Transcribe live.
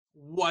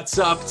What's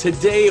up?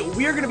 Today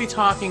we are going to be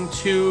talking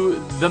to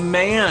the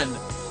man,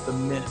 the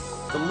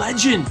myth, the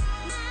legend,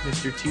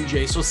 Mr.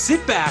 TJ. So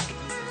sit back,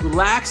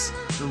 relax,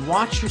 and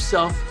watch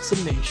yourself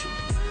some nation.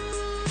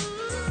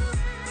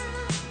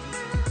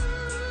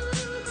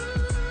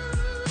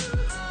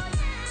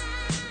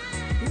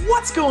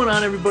 What's going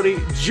on, everybody?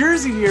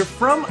 Jersey here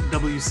from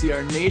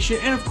WCR Nation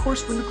and, of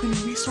course, Window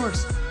Cleaning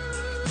Resource.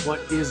 What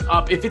is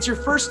up? If it's your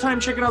first time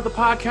checking out the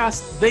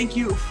podcast, thank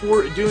you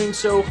for doing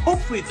so.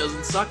 Hopefully it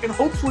doesn't suck, and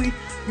hopefully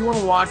you want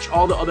to watch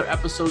all the other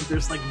episodes.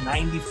 There's like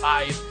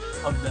 95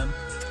 of them.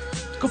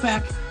 Go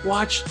back,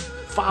 watch,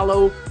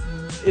 follow.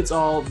 It's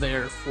all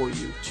there for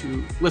you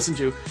to listen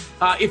to.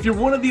 If you're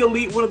one of the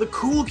elite, one of the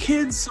cool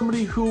kids,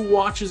 somebody who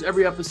watches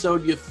every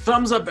episode, you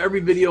thumbs up every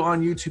video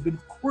on YouTube, and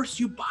of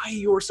course you buy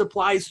your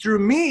supplies through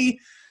me.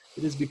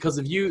 It is because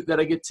of you that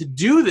I get to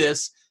do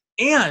this,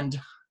 and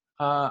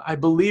I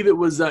believe it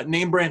was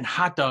name brand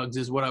hot dogs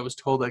is what I was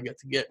told I get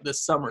to get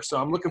this summer.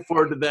 So I'm looking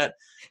forward to that.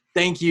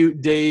 Thank you,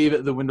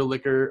 Dave, the window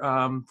licker,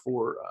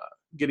 for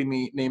getting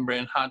me name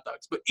brand hot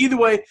dogs. But either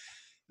way,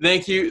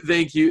 thank you.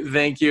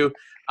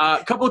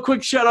 A couple of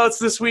quick shout outs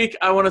this week.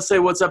 I want to say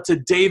what's up to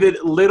David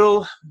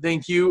Little.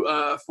 Thank you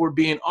for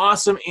being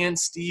awesome. And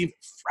Steve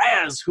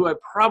Fraz, who I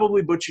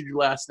probably butchered your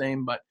last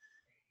name, but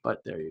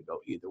there you go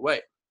either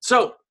way.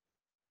 So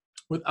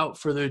without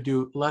further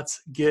ado,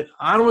 let's get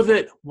on with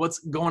it. What's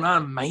going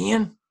on,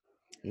 man?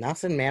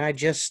 Nothing, man. I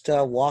just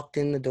walked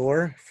in the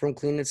door from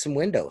cleaning some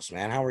windows,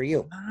 man. How are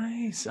you?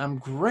 Nice. I'm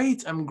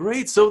great.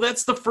 So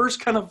that's the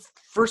first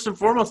and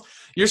foremost.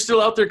 You're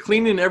still out there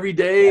cleaning every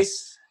day.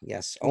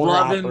 Yes.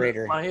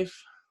 Owner-operator. Life.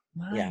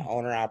 Nice. Yeah,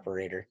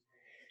 owner-operator.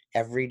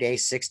 Every day,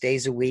 6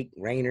 days a week,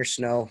 rain or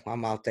snow,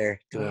 I'm out there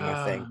doing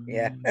my thing.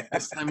 Yeah.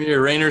 This time of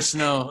year, rain or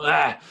snow.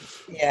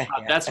 Yeah.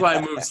 That's why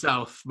I moved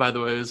south, by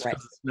the way. It was right.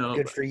 Snow.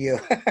 Good for you.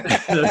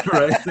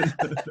 Right.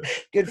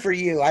 Good for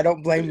you. I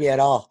don't blame you at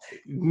all.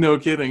 No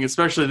kidding.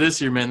 Especially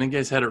this year, man. You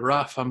guys had it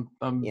rough. I'm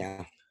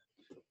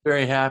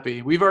very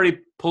happy. We've already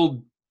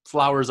pulled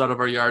flowers out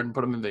of our yard and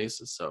put them in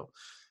vases, so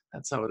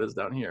that's how it is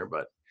down here.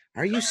 But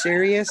are you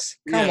serious?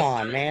 Come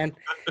on, man.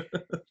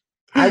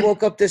 I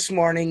woke up this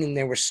morning and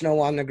there was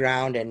snow on the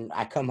ground, and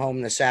I come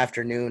home this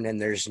afternoon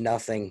and there's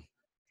nothing.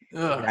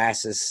 The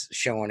grass is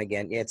showing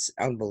again. It's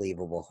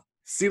unbelievable.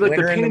 See, like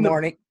winter the pain in the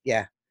morning.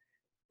 Yeah.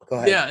 Go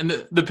ahead. Yeah,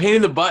 and the pain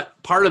in the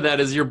butt part of that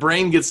is your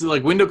brain gets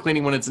like window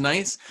cleaning when it's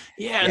nice.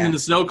 Yeah, and then the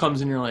snow comes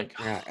and you're like,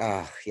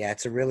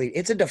 it's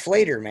a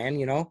deflator, man,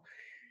 you know?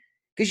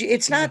 Because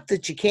it's not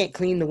that you can't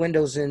clean the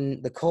windows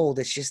in the cold.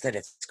 It's just that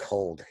it's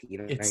cold. You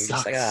know, it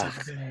sucks.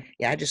 Just like,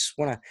 I just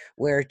want to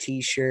wear a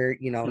T-shirt,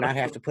 not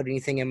have to put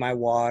anything in my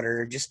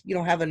water. Just,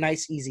 have a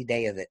nice, easy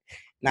day of it.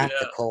 Not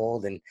the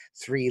cold and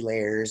 3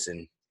 layers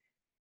and,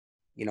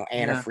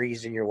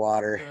 antifreeze in your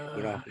water,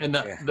 And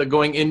the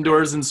going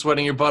indoors and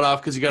sweating your butt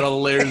off because you got all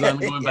the layers on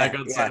going back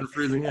outside and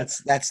freezing.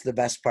 That's the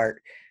best part.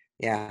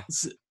 Yeah.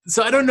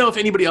 So I don't know if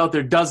anybody out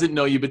there doesn't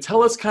know you, but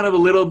tell us kind of a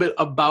little bit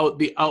about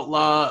the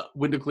Outlaw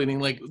Window Cleaning,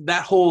 like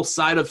that whole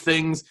side of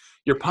things,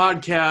 your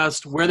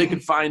podcast, where they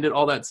can find it,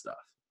 all that stuff.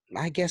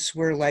 I guess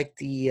we're like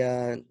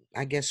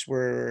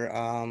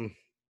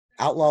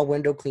Outlaw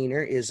Window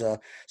Cleaner is a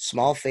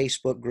small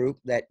Facebook group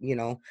that,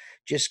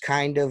 just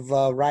kind of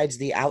rides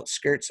the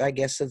outskirts, I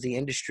guess, of the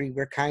industry.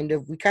 We kind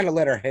of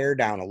let our hair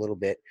down a little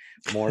bit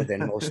more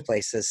than most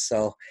places.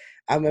 So,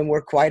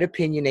 we're quite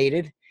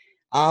opinionated.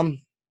 I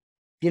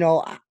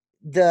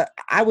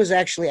was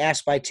actually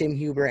asked by Tim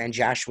Huber and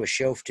Joshua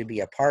Schoaf to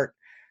be a part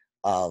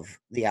of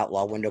the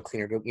Outlaw Window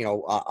Cleaner group,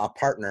 a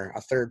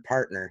third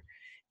partner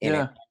in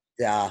it.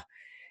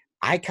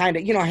 I kind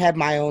of, had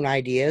my own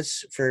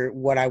ideas for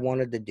what I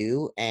wanted to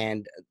do,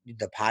 and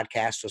the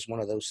podcast was one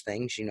of those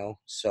things,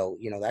 so,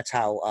 that's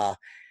how,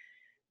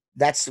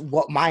 that's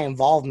what my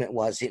involvement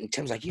was in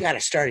terms like, you got to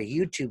start a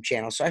YouTube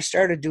channel. So I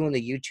started doing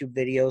the YouTube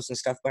videos and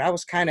stuff, but I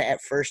was kind of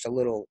at first a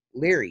little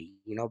leery,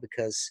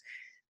 because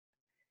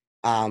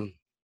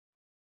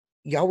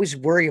you always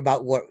worry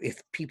about what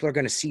if people are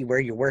going to see where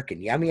you're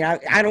working. I mean,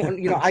 I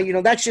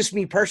don't, that's just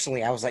me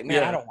personally. I was like,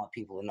 man, I don't want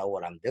people to know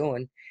what I'm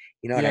doing.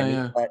 You know what I mean?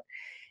 Yeah. But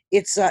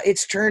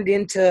it's turned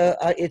into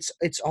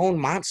its own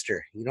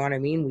monster. You know what I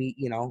mean?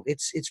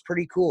 It's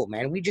pretty cool,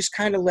 man. We just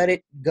kind of let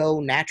it go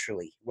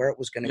naturally where it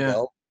was going to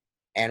go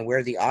and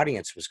where the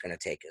audience was going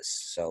to take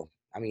us. So,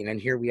 and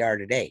here we are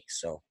today.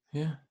 So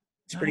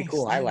it's pretty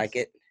cool. Nice. I like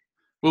it.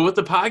 Well, with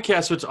the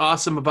podcast, what's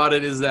awesome about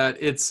it is that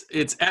it's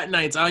at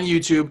night, it's on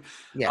YouTube.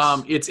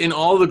 Yes. It's in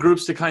all the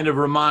groups to kind of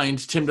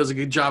remind. Tim does a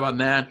good job on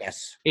that.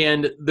 Yes.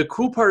 And the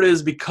cool part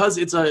is because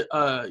it's a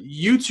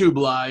YouTube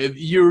live,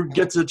 you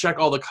get to check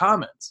all the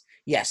comments.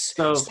 Yes.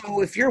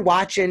 So if you're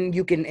watching,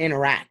 you can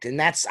interact.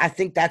 And I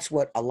think that's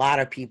what a lot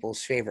of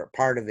people's favorite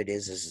part of it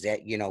is that,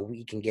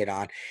 we can get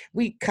on.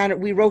 We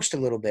roast a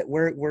little bit.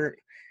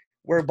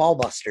 We're ball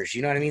busters,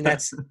 you know what I mean?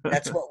 That's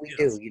what we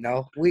do,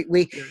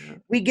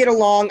 we get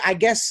along. I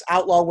guess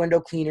Outlaw Window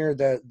Cleaner,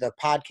 the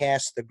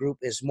podcast, the group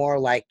is more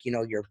like,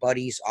 your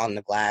buddies on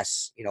the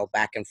glass,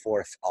 back and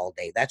forth all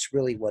day. That's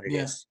really what it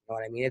is. You know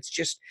what I mean? It's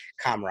just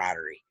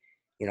camaraderie,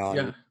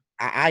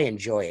 I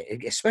enjoy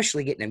it,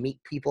 especially getting to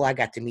meet people. I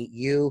got to meet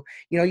you.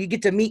 You know, you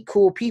get to meet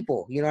cool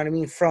people. You know what I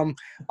mean, from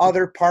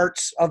other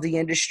parts of the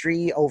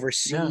industry,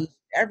 overseas,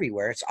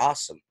 everywhere. It's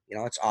awesome. You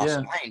know, it's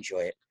awesome. I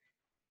enjoy it.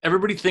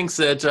 Everybody thinks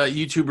that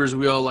YouTubers,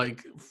 we all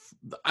like,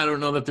 I don't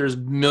know that there's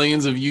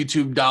millions of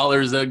YouTube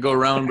dollars that go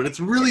around, but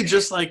it's really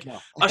just like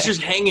us just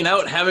hanging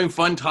out, having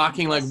fun,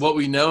 talking like what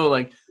we know.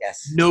 Like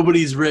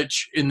nobody's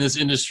rich in this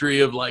industry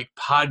of like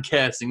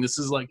podcasting. This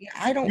is like,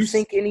 I don't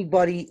think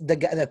anybody,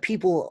 the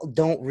people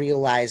don't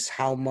realize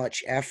how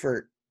much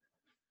effort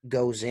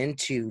goes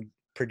into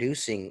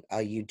producing a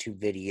YouTube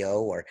video,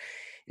 or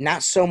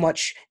not so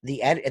much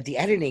the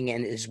editing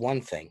end is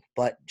one thing,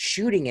 but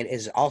shooting it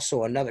is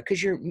also another,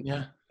 because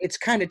it's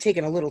kind of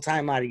taking a little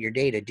time out of your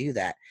day to do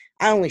that.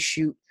 I only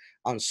shoot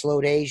on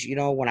slow days, you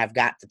know, when I've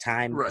got the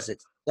time, because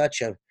it's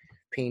such a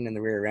pain in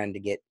the rear end to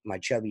get my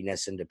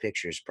chubbiness into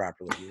pictures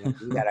properly. You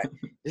know,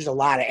 there's a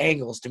lot of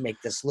angles to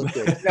make this look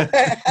good.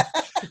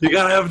 You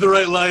gotta have the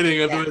right lighting.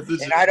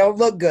 And I don't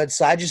look good,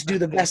 so I just do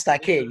the best I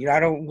can. You know, I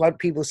don't want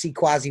people to see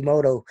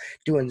Quasimodo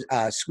doing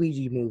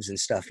squeegee moves and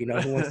stuff. You know,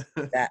 who wants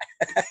to do that?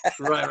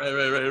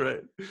 Right.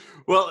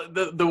 Well,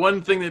 the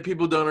one thing that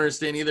people don't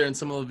understand either in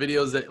some of the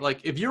videos, that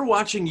like if you're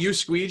watching you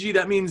squeegee,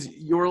 that means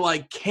your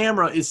like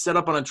camera is set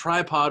up on a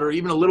tripod or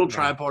even a little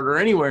tripod or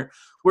anywhere,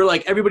 where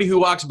like everybody who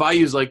walks by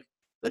you is like,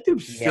 that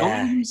dude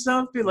filming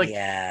himself. Like,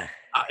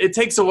 it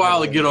takes a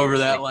while to get over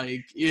that.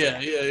 Like,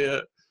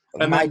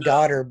 And my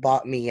daughter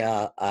bought me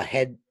a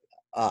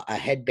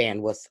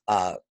headband with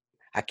a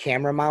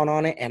camera mount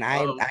on it, and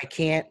I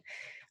can't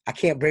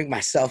bring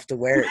myself to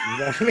wear it. You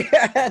know what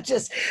I mean?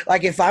 Just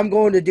like if I'm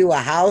going to do a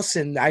house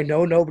and I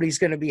know nobody's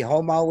going to be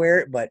home, I'll wear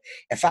it. But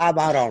if I'm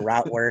out on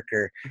route work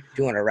or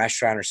doing a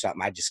restaurant or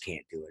something, I just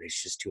can't do it.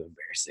 It's just too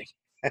embarrassing.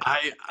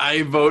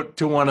 I vote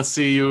to want to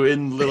see you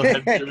in little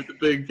headgear with the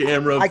big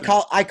camera. I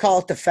call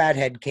it the fat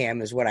head cam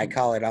is what I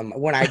call it.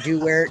 When I do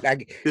wear it, I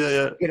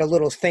get a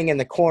little thing in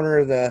the corner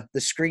of the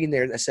screen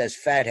there that says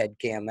fat head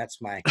cam.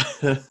 That's my,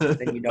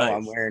 then you know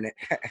I'm wearing it.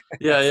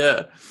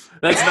 Yeah.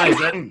 That's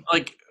nice.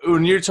 Like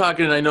when you're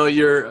talking, I know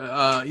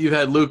you've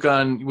had Luke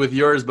on with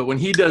yours, but when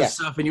he does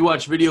stuff and you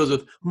watch videos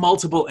with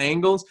multiple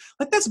angles,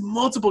 like that's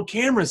multiple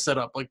cameras set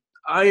up. Like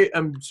I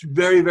am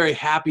very, very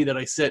happy that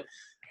I sit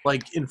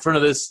like in front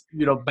of this,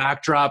 you know,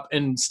 backdrop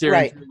and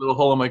staring through a little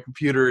hole on my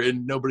computer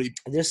and nobody.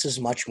 This is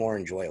much more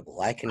enjoyable.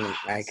 I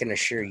can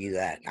assure you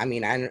that. I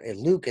mean,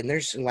 Luke, and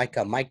there's like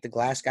a Mike the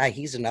Glass guy.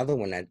 He's another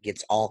one that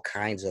gets all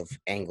kinds of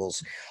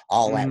angles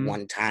all at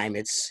one time.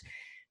 That's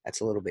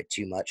a little bit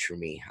too much for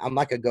me. I'm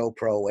like a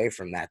GoPro away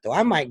from that, though.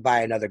 I might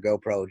buy another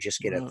GoPro, just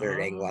get a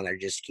third angle on there,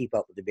 just keep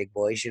up with the big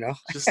boys, you know.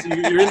 Just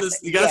you're in this.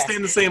 You got to stay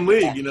in the same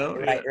league, you know.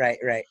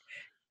 Right.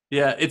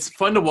 Yeah, it's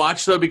fun to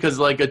watch though, because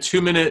like a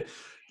 2-minute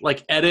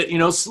like edit, you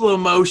know, slow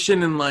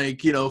motion and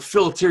like, you know,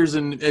 filters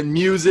and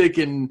music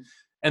and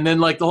then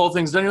like the whole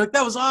thing's done. You're like,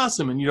 that was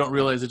awesome, and you don't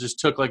realize it just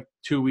took like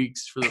 2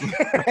 weeks for them.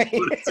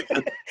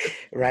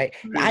 Right.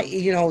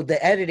 You know,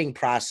 the editing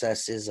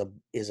process is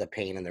a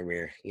pain in the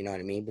rear. You know what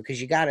I mean?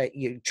 Because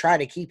you try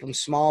to keep them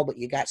small, but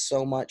you got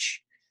so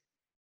much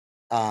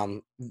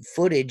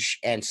footage,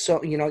 and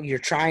so you know you're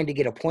trying to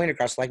get a point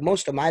across. Like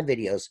most of my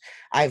videos,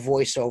 I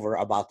voice over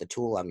about the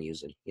tool I'm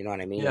using. You know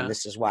what I mean? And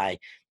this is why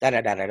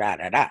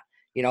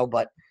you know,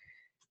 but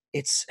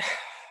it's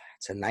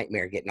a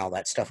nightmare getting all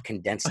that stuff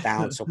condensed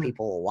down so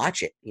people will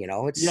watch it. You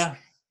know, you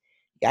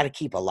got to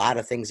keep a lot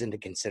of things into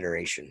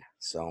consideration.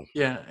 So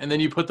and then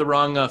you put the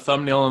wrong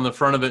thumbnail on the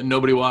front of it and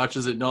nobody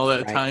watches it, and all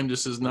that time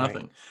just is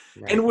nothing.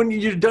 Right. And when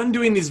you're done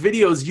doing these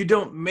videos, you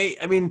don't make,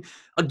 I mean,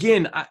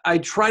 again, I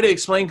try to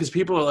explain, because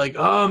people are like,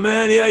 oh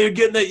man, you're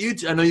getting that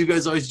YouTube. I know you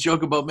guys always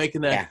joke about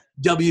making that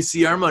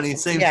WCR money.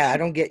 Same. I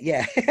don't get,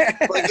 like,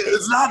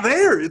 it's not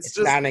there. It's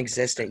just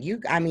non-existent.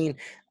 I mean,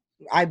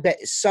 I bet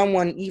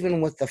someone,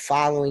 even with the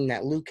following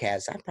that Luke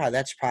has,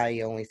 that's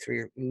probably only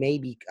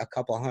maybe a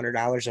couple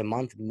 $100 a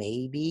month,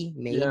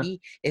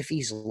 maybe if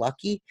he's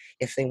lucky,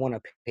 if they want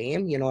to pay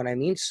him, you know what I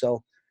mean?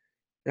 So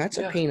that's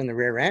a pain in the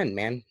rear end,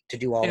 man, to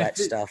do all that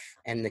stuff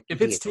and the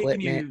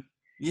equipment.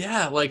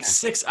 Like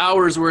 6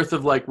 hours worth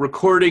of like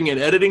recording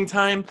and editing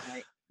time,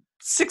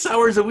 6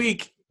 hours a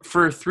week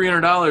for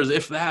 $300,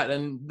 if that,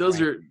 and those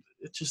are.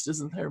 It just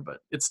isn't there, but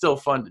it's still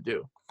fun to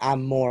do.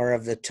 I'm more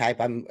of the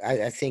type.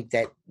 I think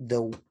that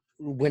the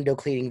window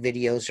cleaning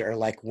videos are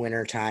like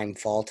wintertime,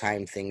 fall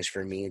time things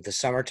for me. The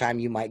summertime,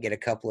 you might get a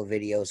couple of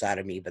videos out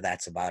of me, but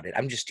that's about it.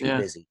 I'm just too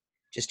busy.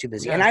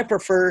 And I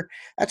prefer,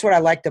 that's what I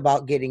liked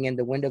about getting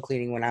into window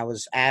cleaning when I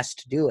was asked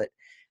to do it.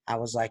 I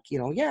was like, you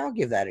know, I'll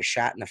give that a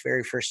shot. And the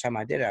very first time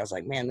I did it, I was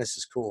like, man, this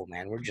is cool,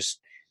 man. We're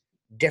just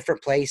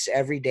different place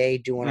every day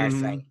doing our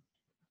thing.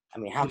 I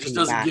mean, how can you not? It just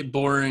doesn't get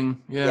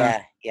boring.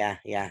 Yeah.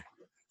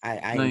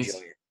 I enjoy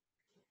it.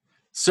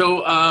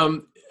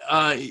 So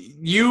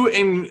you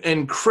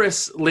and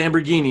Chris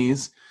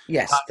Lamborghinis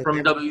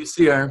from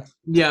WCR.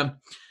 Yeah.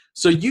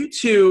 So you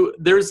two,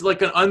 there's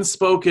like an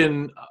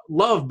unspoken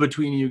love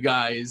between you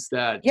guys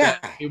that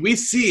we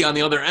see on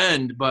the other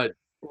end, but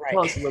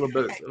tell us a little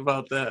bit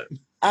about that.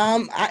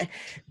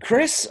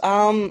 Chris,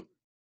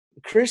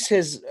 Chris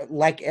has,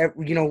 like,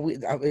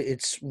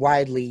 it's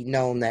widely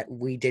known that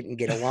we didn't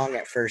get along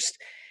at first.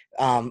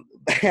 Um,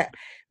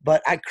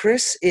 but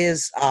Chris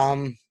is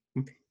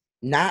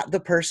not the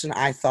person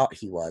I thought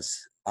he was.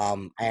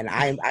 And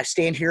I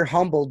stand here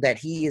humbled that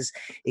he is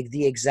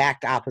the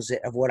exact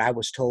opposite of what I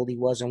was told he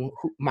was and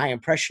my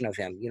impression of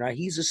him.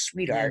 He's a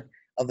sweetheart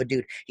of a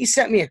dude. He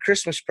sent me a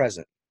Christmas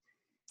present.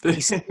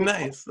 Nice.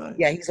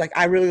 Yeah, he's like,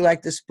 I really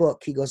like this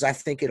book. He goes, I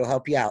think it'll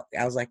help you out.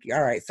 I was like,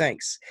 all right,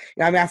 thanks.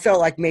 I felt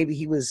like maybe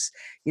he was,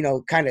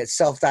 kind of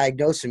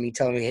self-diagnosing me,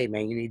 telling me, hey,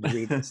 man, you need to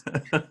read this.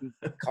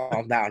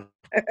 Calm down.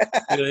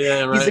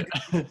 Yeah, right.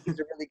 He's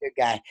a really good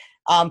guy.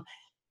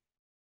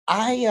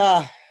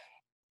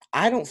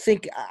 I don't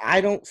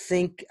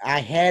think I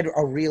had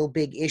a real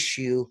big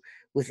issue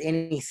with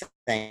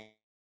anything.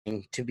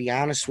 To be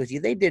honest with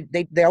you,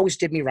 they always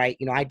did me right.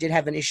 I did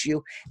have an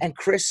issue, and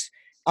Chris,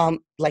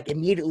 like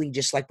immediately,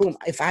 just like boom.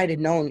 If I had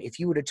known, if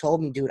you would have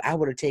told me, dude, I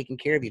would have taken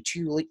care of you.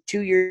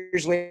 2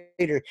 years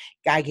later,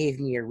 guy gave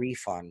me a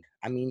refund.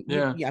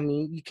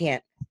 You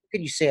can't. What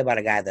can you say about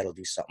a guy that'll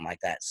do something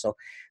like that? So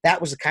that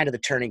was kind of the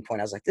turning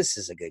point. I was like, this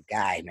is a good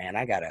guy, man.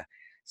 I gotta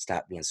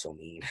stop being so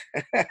mean.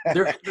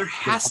 there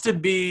has to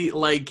be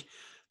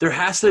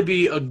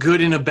a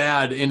good and a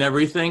bad in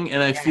everything,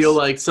 and I feel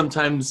like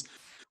sometimes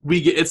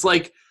it's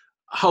like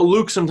how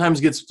Luke sometimes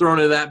gets thrown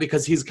into that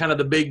because he's kind of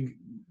the big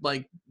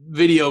like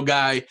video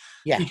guy.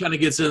 Yeah. He kind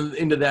of gets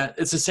into that.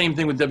 It's the same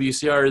thing with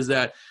WCR, is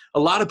that a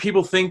lot of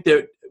people think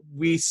that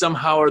we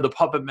somehow are the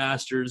puppet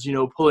masters,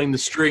 pulling the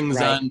strings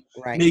on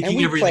making and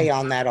we everything. Play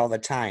on that all the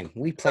time.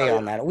 We play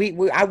on that.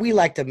 We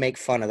like to make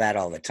fun of that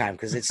all the time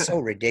because it's so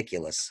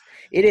ridiculous.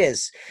 It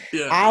is.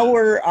 Yeah.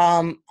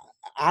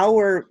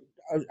 Our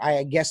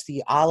I guess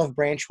the olive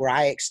branch where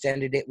I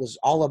extended it was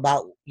all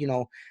about,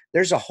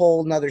 there's a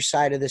whole nother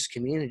side of this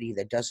community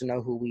that doesn't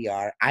know who we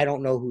are. I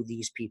don't know who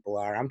these people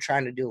are. I'm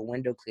trying to do a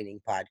window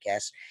cleaning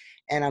podcast,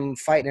 and I'm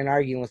fighting and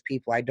arguing with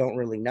people I don't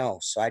really know.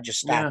 So I just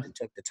stopped and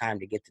took the time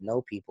to get to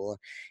know people.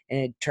 And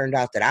it turned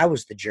out that I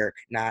was the jerk,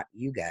 not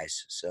you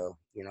guys. So,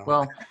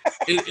 Well,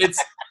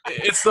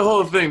 it's the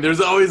whole thing. There's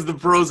always the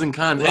pros and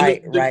cons.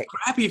 Right, and the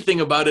crappy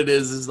thing about it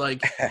is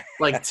like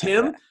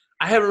Tim,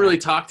 I haven't really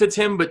talked to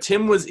Tim, but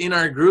Tim was in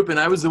our group, and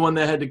I was the one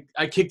that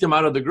I kicked him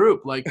out of the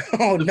group. Like,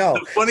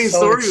 the funny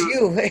story.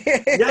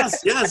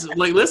 It's you. Yes.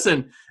 Like,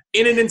 listen,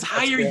 in an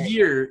entire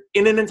year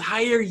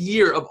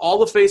of all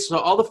the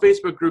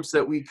Facebook groups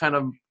that we kind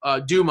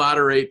of do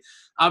moderate,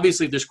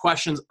 obviously if there's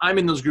questions, I'm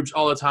in those groups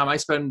all the time. I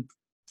spend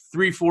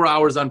 3-4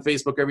 hours on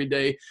Facebook every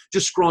day,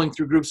 just scrolling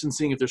through groups and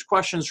seeing if there's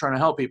questions, trying to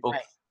help people.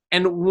 Right.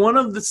 And one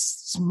of the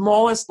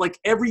smallest, like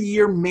every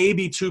year,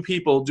 maybe 2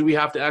 people do we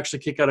have to actually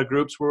kick out of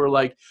groups where we're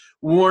like,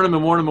 warn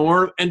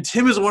them. And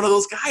Tim is one of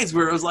those guys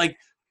where it was like,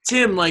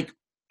 Tim, like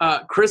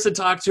Chris had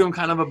talked to him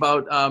kind of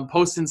about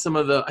posting some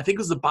of I think it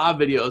was the Bob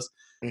videos.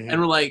 Mm-hmm.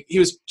 And we're like, he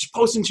was just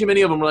posting too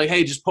many of them. We're like,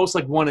 hey, just post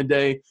like 1 a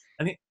day.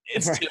 And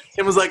it's Tim.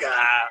 Tim was like,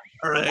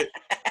 all right.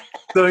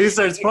 So he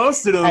starts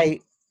posting them.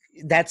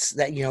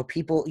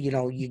 People,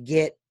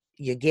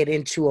 you get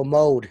into a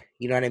mode,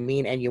 you know what I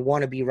mean? And you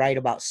want to be right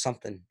about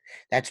something.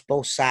 That's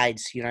both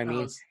sides, you know what I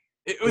mean?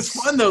 It was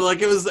fun though.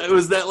 Like it was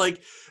that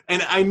like,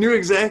 and I knew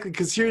exactly,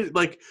 because here,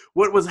 like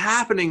what was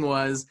happening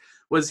was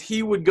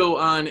he would go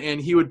on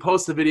and he would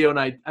post the video, and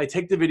I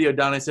take the video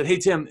down. I said, hey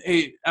Tim,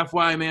 hey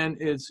FY man,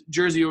 it's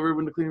Jersey over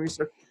Window Cleaning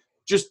Resource.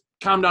 Just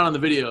calm down on the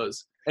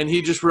videos. And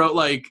he just wrote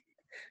like,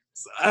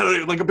 I don't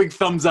know, like a big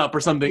thumbs up or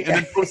something, and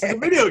then posted the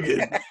video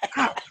again.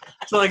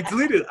 So I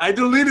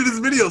deleted his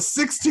video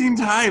 16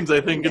 times, I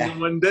think, in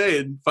one day.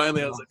 And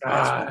finally I was like,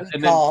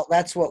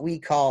 that's what we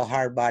call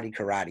hard body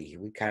karate.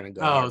 We kind of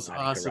go hard body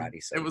awesome. Karate.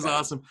 It was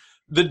awesome.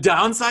 The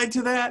downside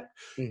to that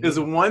is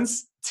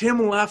once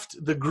Tim left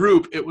the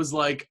group, it was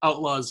like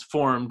Outlaws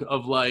formed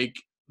of like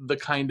the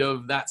kind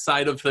of that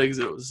side of things.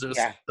 It was just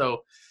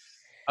so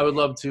I would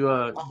love to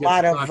a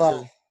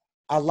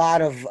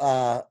lot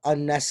of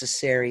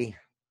unnecessary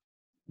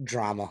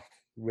drama,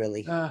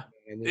 really.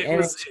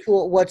 It's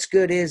cool. What's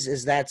good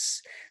is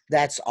that's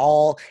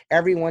all.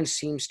 Everyone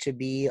seems to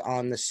be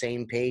on the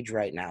same page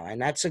right now,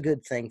 and that's a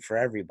good thing for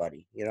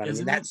everybody. You know what I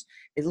mean? That's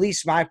at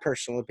least my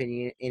personal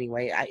opinion.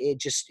 Anyway,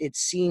 it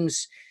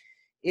seems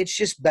it's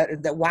just better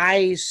that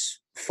why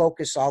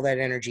focus all that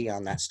energy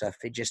on that stuff.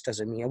 It just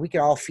doesn't mean we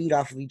can all feed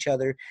off of each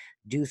other,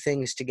 do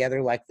things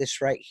together like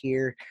this right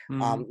here,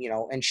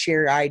 and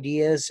share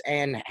ideas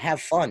and have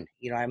fun.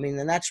 You know what I mean?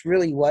 And that's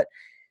really what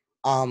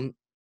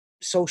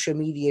social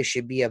media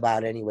should be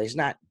about anyways,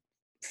 not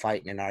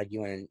fighting and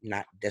arguing and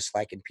not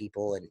disliking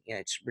people, and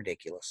it's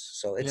ridiculous.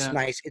 So it's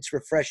nice, it's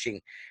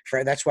refreshing.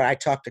 That's why I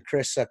talked to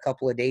Chris a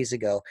couple of days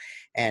ago,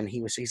 and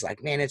he's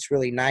like, man, it's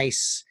really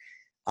nice,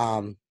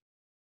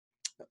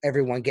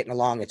 everyone getting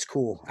along, it's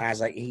cool. And I was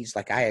like, he's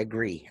like, I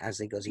agree. As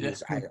he goes,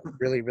 I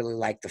really, really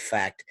like the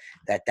fact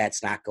that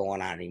that's not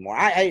going on anymore.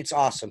 It's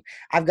awesome.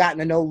 I've gotten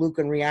to know Luke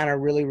and Rihanna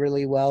really,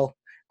 really well.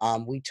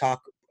 We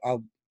talk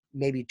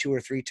maybe 2 or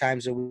 3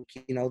 times a week.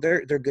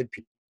 They're good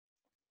people.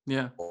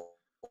 Yeah.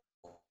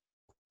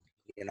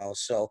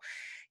 So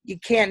you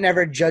can't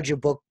never judge a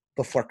book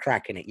before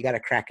cracking it. You got to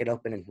crack it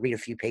open and read a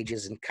few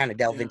pages and kind of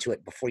delve into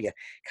it before you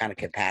kind of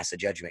can pass a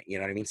judgment. You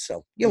know what I mean?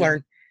 So you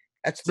learn.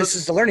 This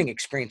is the learning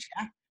experience.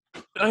 Yeah.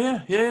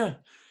 Oh yeah.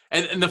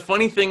 And the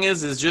funny thing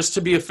is just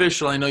to be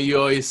official, I know you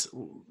always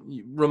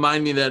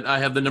remind me that I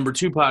have the number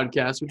 2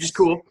 podcast, which is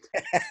cool.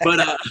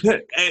 But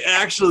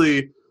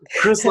actually,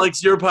 Chris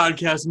likes your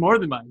podcast more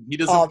than mine. He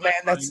doesn't. Oh man,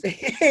 that's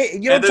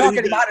you don't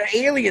talking about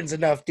aliens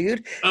enough,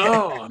 dude.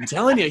 Oh, I'm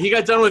telling you, he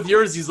got done with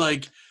yours. He's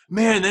like,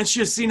 man, that's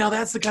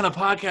the kind of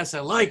podcast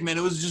I like, man.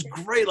 It was just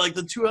great, like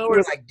the 2 hours.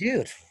 You're like,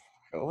 dude,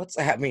 what's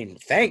that mean?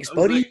 Thanks,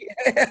 buddy.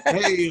 Like,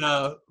 hey,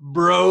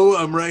 bro,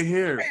 I'm right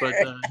here. But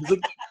he's like,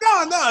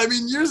 no. I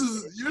mean, yours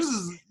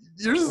is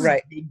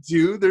right good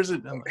too. There's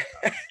a.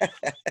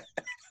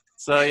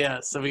 So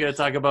we got to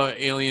talk about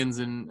aliens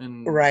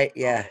and right,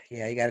 yeah.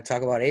 You got to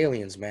talk about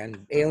aliens,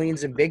 man.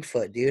 Aliens and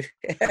Bigfoot, dude.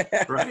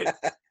 Right.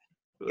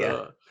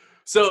 Yeah.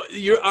 So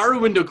you are a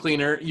window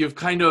cleaner. You've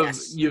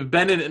you've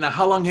been in it. Now,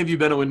 how long have you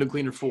been a window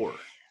cleaner for?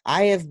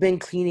 I have been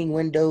cleaning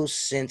windows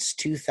since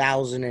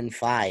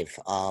 2005.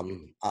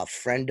 A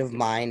friend of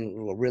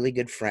mine, a really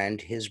good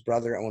friend, his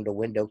brother owned a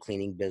window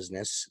cleaning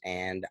business,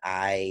 and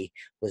I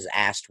was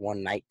asked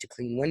one night to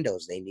clean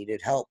windows. They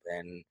needed help,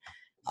 and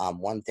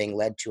one thing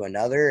led to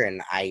another,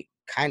 and I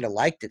kind of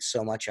liked it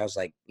so much. I was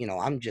like,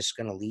 I'm just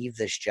going to leave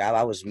this job.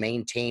 I was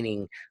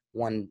maintaining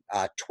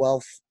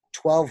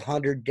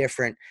 1,200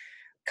 different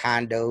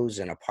condos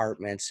and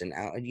apartments, and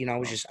I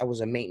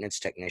was a maintenance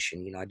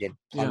technician. I did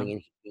plumbing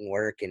and heating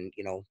work and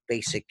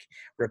basic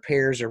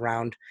repairs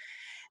around,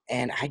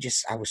 and I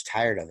was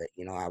tired of it.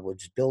 I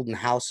was building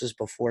houses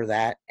before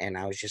that, and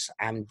I'm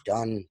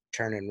done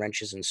turning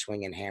wrenches and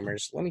swinging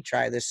hammers. Let me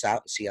try this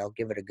out and see. I'll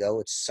give it a go.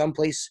 It's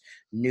someplace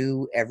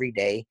new every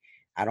day.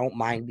 I don't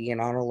mind being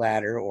on a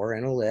ladder or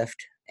in a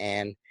lift,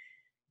 and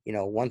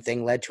one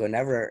thing led to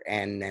another,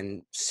 and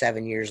then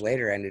 7 years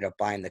later, I ended up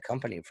buying the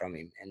company from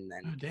him, and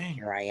then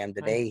here I am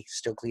today,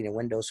 still cleaning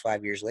windows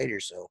 5 years later.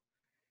 So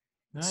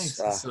nice.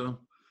 So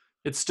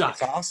it's stuck.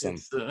 It's awesome.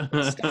 It's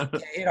stuck.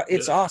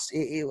 It's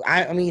awesome.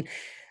 I mean,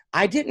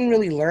 I didn't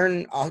really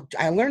learn.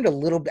 I learned a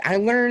little bit. I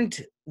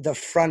learned the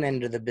front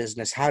end of the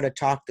business, how to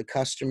talk to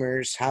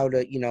customers, how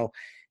to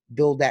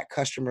build that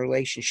customer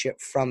relationship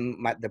from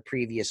the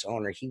previous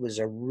owner.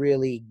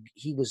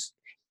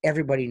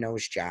 Everybody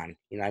knows John.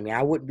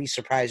 I wouldn't be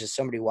surprised if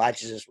somebody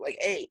watches this like,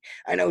 hey,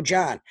 I know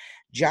John.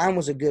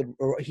 John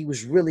he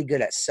was really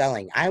good at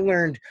selling. I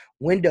learned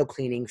window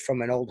cleaning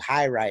from an old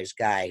high-rise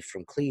guy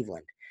from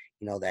Cleveland,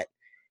 that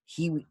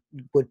he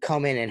would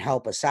come in and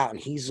help us out. And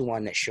he's the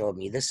one that showed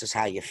me, this is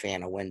how you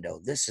fan a window.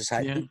 This is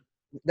how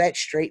that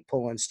straight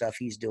pulling stuff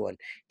he's doing,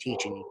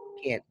 teaching you.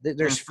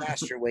 There's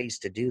faster ways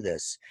to do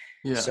this.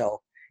 Yeah.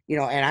 So,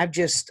 and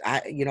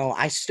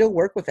I still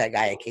work with that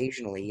guy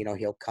occasionally.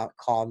 He'll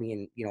call me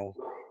and,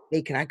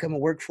 hey, can I come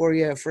and work for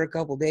you for a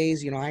couple of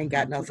days? I ain't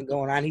got nothing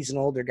going on. He's an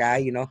older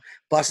guy,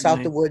 busts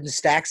out the wooden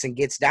stacks and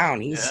gets down.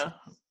 He's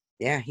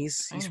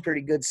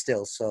pretty good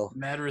still. So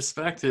mad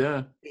respect.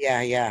 Yeah.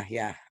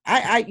 Yeah.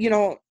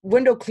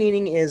 Window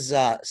cleaning is,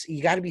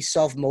 you got to be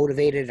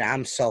self-motivated.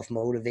 I'm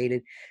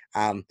self-motivated.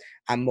 I'm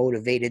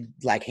motivated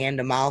like hand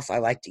to mouth. I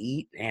like to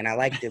eat and I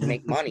like to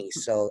make money.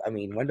 So,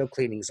 window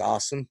cleaning is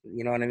awesome.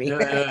 You know what I mean?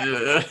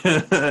 Yeah.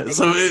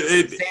 So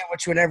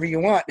sandwich whenever you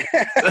want.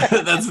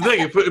 That's the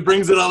thing. It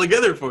brings it all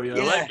together for you.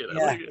 I like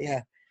it.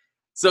 Yeah.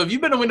 So if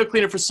you've been a window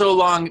cleaner for so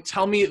long,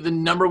 tell me the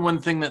number one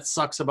thing that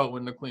sucks about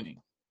window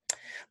cleaning.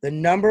 The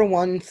number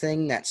one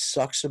thing that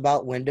sucks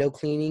about window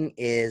cleaning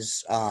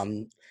is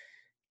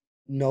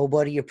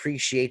nobody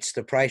appreciates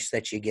the price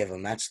that you give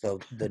them. That's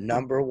the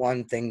number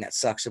one thing that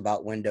sucks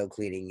about window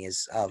cleaning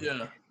is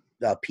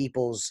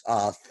people's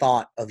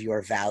thought of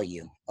your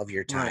value of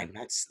your time. Right.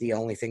 That's the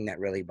only thing that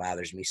really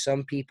bothers me.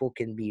 Some people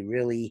can be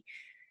really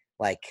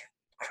like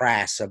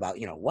crass about,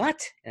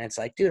 what? And it's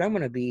like, dude, I'm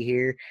going to be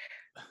here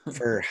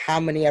for how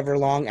many ever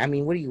long.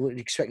 What do you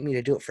expect me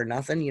to do it for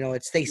nothing?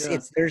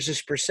 There's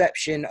this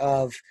perception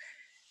of,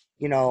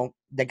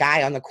 the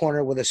guy on the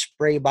corner with a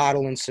spray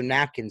bottle and some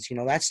napkins.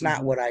 That's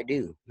not what I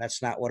do.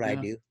 That's not what I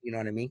do. You know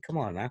what I mean? Come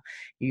on now.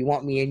 You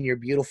want me in your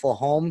beautiful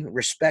home?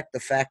 Respect the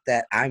fact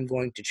that I'm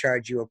going to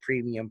charge you a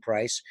premium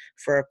price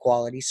for a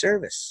quality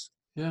service.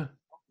 Yeah.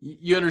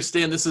 You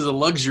understand this is a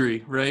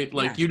luxury, right?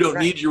 Like you don't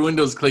need your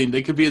windows cleaned.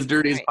 They could be as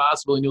dirty as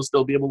possible and you'll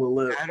still be able to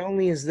live. Not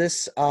only is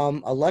this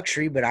a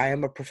luxury, but I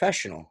am a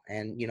professional.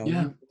 And,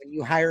 when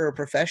you hire a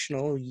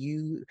professional,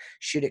 you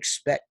should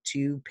expect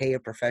to pay a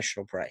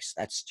professional price.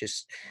 That's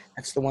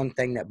the one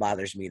thing that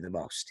bothers me the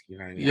most. You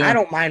know what I mean? Yeah. I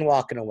don't mind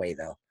walking away,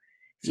 though.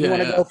 If you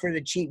want to go for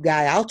the cheap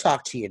guy, I'll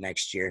talk to you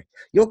next year.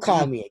 You'll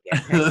call me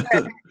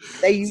again.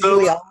 They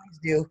usually always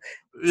do.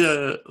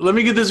 Yeah, let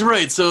me get this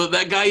right. So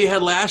that guy you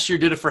had last year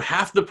did it for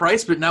half the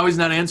price, but now he's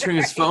not answering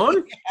his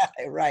phone?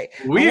 Right.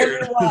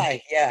 Weird. I wonder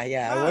why.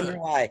 Yeah. I wonder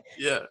why.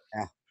 Yeah.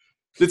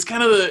 It's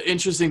kind of the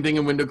interesting thing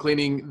in window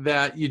cleaning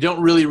that you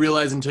don't really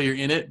realize until you're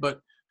in it,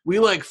 but we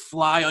like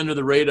fly under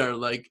the radar.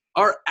 Like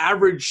our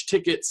average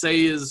ticket,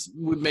 say,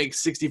 would make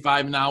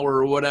 $65 an hour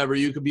or whatever.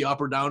 You could be up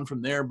or down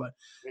from there, but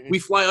we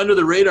fly under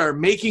the radar,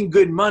 making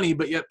good money,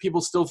 but yet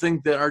people still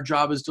think that our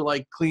job is to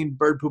like clean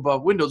bird poop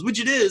off windows,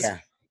 which it is. Yeah.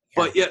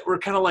 But yet we're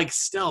kind of like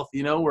stealth,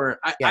 where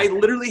I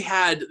literally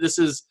had,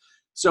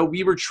 so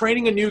we were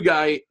training a new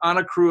guy on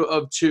a crew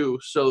of 2.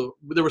 So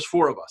there was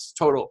 4 of us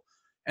total.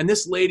 And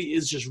this lady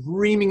is just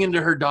reaming into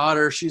her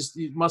daughter. She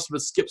must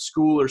have skipped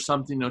school or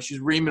something. She's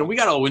reaming. We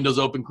got all windows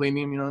open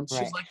cleaning, and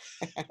she's like,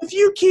 if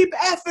you keep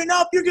effing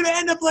up, you're going to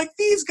end up like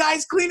these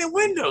guys cleaning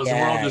windows. And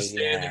we're all just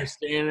standing there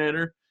staring at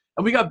her.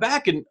 And we got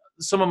back, and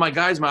some of my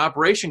guys, my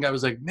operation guy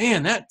was like,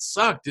 man, that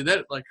sucked. Did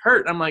that like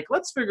hurt? I'm like,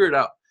 let's figure it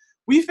out.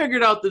 We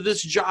figured out that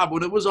this job,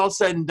 when it was all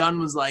said and done,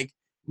 was like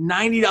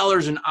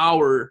 $90 an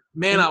hour,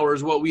 man hour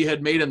is what we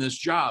had made in this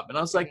job. And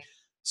I was like,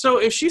 so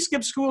if she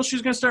skips school,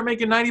 she's going to start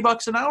making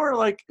 $90 an hour.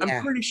 Like,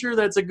 I'm pretty sure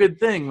that's a good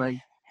thing. Like,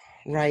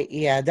 right.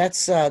 Yeah.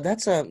 That's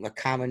a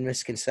common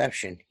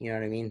misconception. You know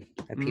what I mean?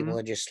 And people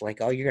are just like,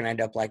 oh, you're going to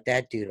end up like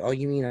that dude. Oh,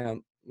 you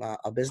mean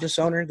a business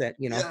owner that,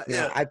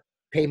 I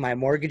pay my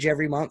mortgage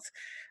every month.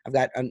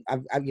 I've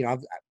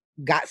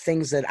got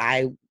things that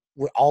I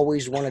would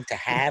always wanted to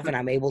have and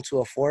I'm able to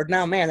afford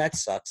now. Man, that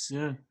sucks.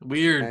 Yeah.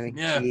 Weird. I mean,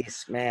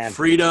 geez, man.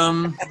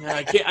 Freedom. Yeah,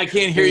 I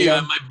can't hear you.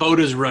 My boat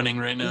is running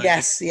right now.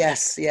 Yes.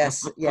 That's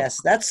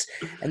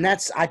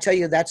I tell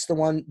you, that's the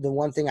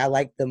one thing I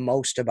like the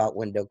most about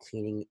window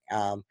cleaning,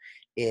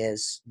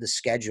 is the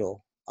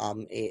schedule.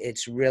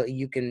 It's really,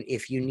 you can,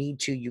 if you need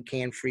to, you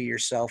can free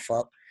yourself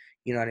up,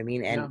 you know what I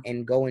mean?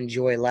 And go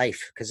enjoy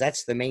life. Cause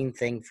that's the main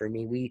thing for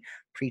me. We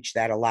preach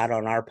that a lot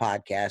on our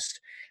podcast.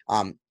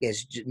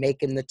 Is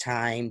making the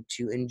time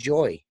to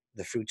enjoy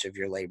the fruits of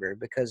your labor,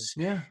 because,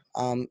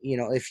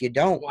 if you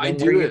don't, then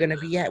where you're going to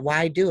be at?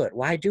 Why do it?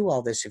 Why do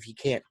all this if you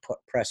can't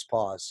press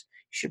pause?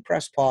 You should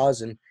press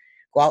pause and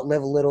go out,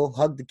 live a little,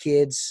 hug the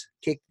kids,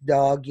 kick the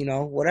dog,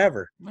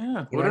 whatever.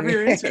 Yeah, whatever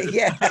you're into.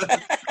 Yeah.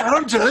 I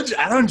don't judge.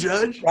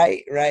 Right.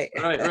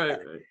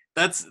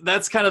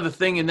 That's kind of the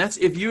thing. And that's,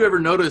 if you ever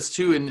notice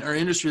too, in our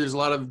industry, there's a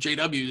lot of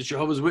JWs,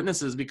 Jehovah's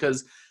Witnesses,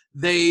 because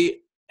they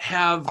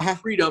have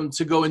freedom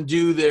to go and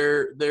do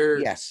their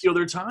their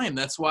time.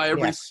 That's why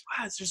everybody's like,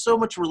 wow, there's so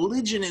much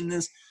religion in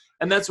this.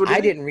 And that's what I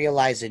didn't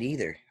realize it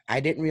either.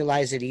 I didn't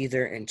realize it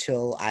either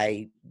until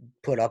I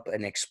put up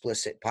an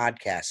explicit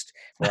podcast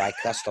where I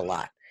cussed a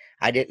lot.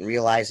 I didn't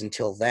realize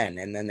until then.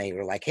 And then they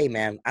were like, hey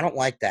man, I don't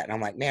like that. And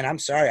I'm like, man, I'm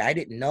sorry. I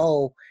didn't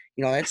know,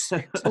 it's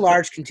a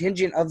large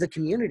contingent of the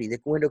community, the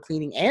window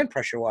cleaning and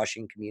pressure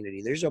washing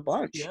community. There's a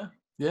bunch.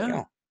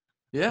 Yeah.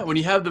 When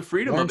you have the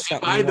freedom of it.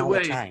 By the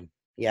way,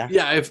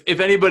 Yeah. If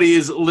anybody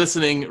is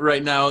listening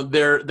right now,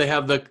 they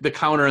have the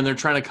counter and they're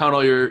trying to count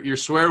all your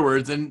swear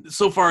words, and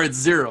so far it's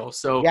 0.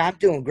 So yeah, I'm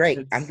doing great.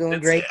 I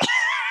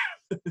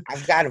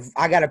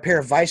got a pair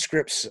of vice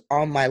grips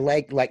on my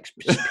leg, like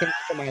pinned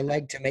to my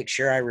leg, to make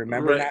sure I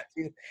remember not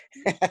to.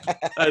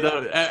 I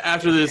know.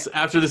 After this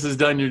is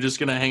done, you're just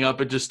gonna hang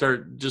up and just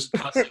start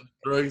tossing,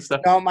 throwing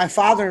stuff. No, my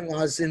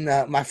father-in-law's in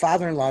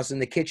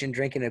the kitchen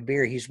drinking a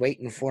beer. He's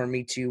waiting for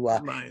me to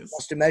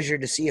wants to measure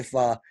to see if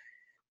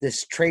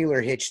this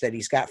trailer hitch that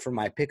he's got for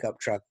my pickup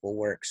truck will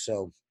work.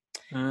 So,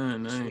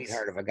 nice.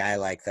 Sweetheart of a guy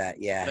like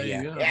that.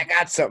 Yeah. I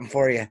got something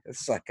for you.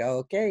 It's like,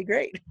 okay,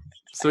 great.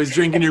 So he's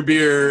drinking your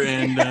beer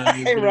and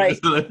right.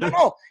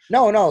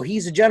 No.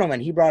 He's a gentleman.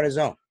 He brought his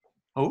own.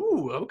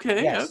 Oh,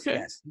 okay. Yes,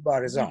 he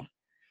brought his own.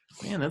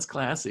 Man, that's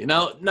classy.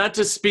 Now, not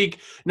to speak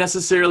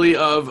necessarily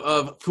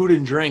of food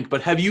and drink,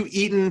 but have you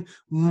eaten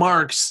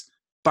Mark's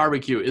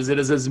barbecue? Is it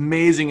as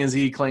amazing as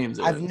he claims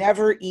it? I've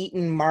never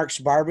eaten Mark's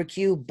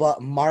barbecue,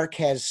 but Mark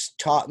has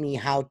taught me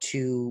how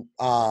to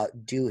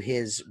do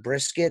his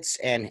briskets,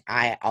 and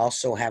I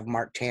also have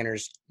Mark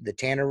Tanner's the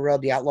Tanner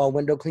rub, the Outlaw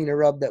window cleaner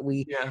rub that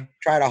we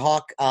try to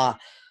hawk.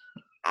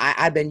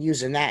 I've been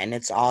using that, and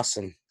it's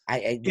awesome.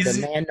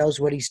 The man knows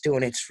what he's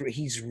doing.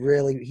 He's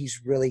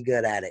really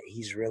good at it.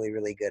 He's really,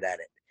 really good at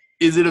it.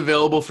 Is it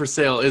available for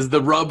sale? Is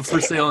the rub for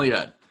sale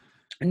yet?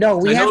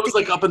 No, I know it was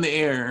like up in the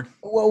air.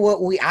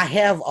 Well, I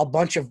have a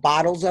bunch of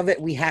bottles of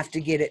it. We have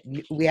to get it.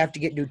 We have to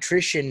get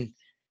nutrition.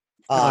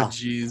 Oh,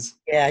 jeez.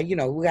 Yeah,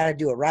 we got to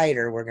do it right,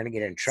 or we're gonna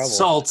get in trouble.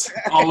 Salt,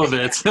 all of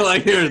it.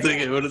 Like you're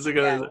thinking, what is it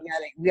gonna?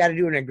 We got to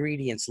do an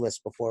ingredients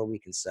list before we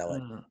can sell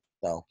it.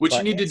 So, what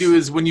you need to do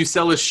is when you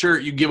sell a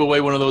shirt, you give away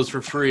one of those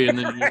for free, and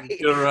then you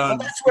go around. Well,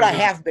 that's what I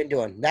have been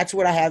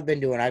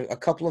doing. A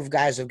couple of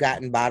guys have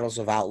gotten bottles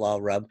of Outlaw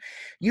Rub.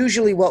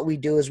 Usually, what we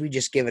do is we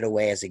just give it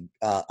away as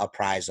a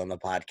prize on the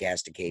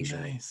podcast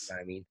occasionally. Nice. You know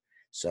what I mean?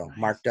 So nice.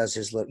 Mark does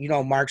his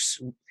little. Mark's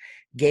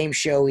game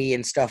showy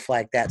and stuff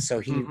like that.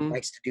 So he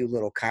likes to do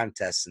little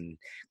contests and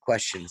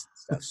questions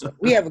and stuff. So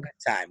we have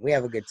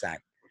a good time.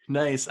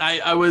 Nice.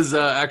 I was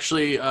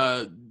actually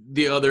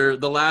the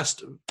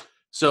last.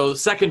 So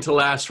second to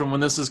last from when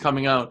this is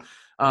coming out,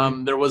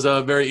 there was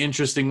a very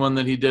interesting one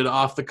that he did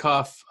off the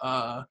cuff,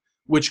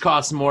 which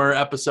costs more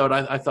episode.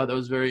 I thought that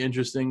was very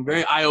interesting,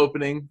 very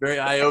eye-opening.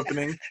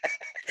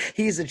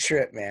 He's a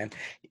trip, man.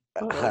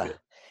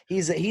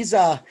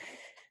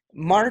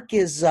 Mark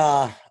is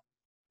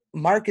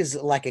Mark is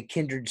like a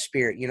kindred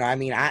spirit. You know, I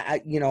mean,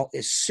 I you know,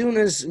 as soon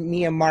as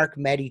me and Mark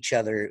met each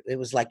other, it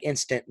was like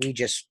instant. We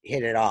just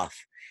hit it off.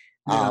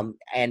 Yeah.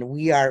 And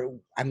we are,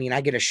 I mean,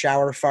 I get a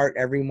shower fart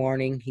every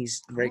morning. He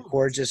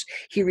records his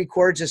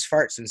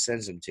farts and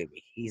sends them to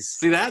me. He's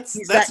that's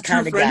that true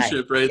kind of guy.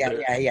 friendship right Yeah,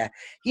 there. yeah.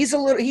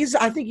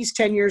 I think he's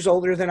 10 years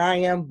older than I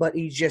am, but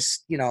he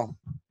just, you know,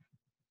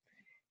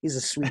 he's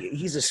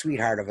a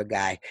sweetheart of a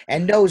guy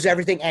and knows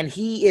everything. And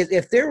he is,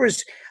 if there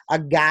was a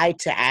guy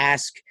to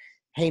ask,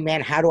 hey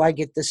man, how do I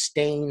get the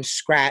stain,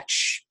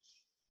 scratch,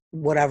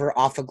 whatever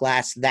off of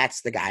glass,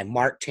 that's the guy.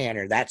 Mark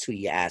Tanner, that's who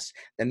you ask.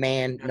 The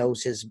man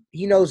knows his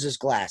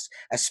glass,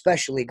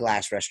 especially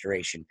glass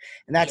restoration.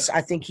 And that's,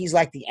 I think he's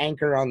like the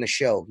anchor on the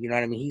show. You know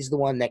what I mean? He's the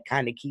one that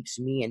kind of keeps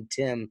me and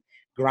Tim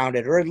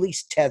grounded, or at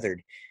least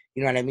tethered.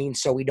 You know what I mean?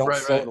 So we don't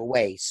float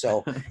away.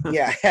 So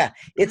yeah,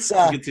 it's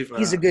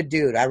he's a good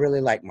dude. I really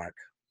like Mark.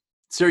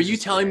 So are you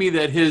telling me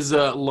that his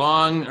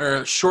long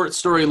or short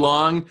story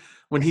long,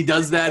 when he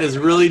does that, is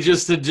really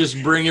just to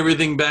bring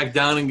everything back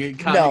down and get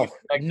No.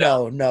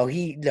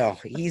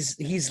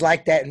 He's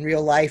like that in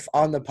real life,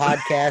 on the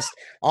podcast,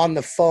 on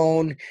the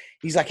phone.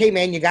 He's like, hey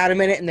man, you got a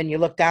minute? And then you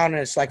look down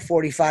and it's like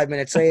 45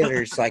 minutes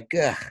later. It's like,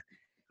 ugh.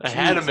 I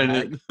had a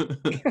minute.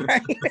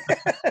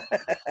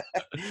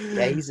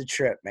 Yeah, he's a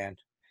trip, man.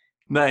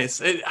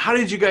 Nice. How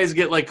did you guys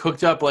get like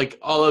hooked up? Like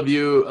all of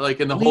you, like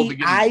in the whole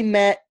beginning? I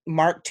met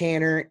Mark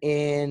Tanner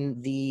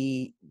in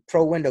the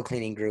Pro Window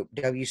Cleaning group,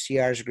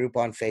 WCR's group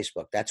on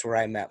Facebook. That's where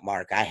I met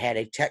Mark. I had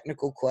a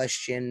technical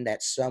question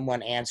that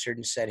someone answered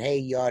and said, hey,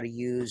 you ought to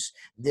use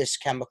this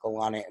chemical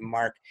on it. And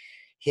Mark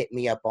hit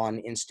me up on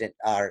instant,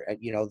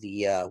 you know,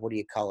 the, what do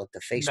you call it? The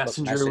Facebook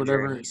Messenger. Or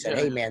whatever. And he said,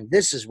 hey man,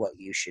 this is what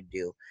you should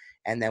do.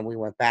 And then we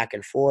went back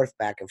and forth.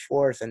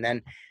 And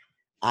then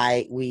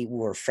we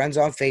were friends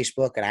on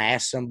Facebook, and I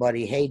asked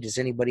somebody, hey, does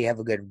anybody have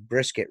a good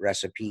brisket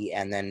recipe?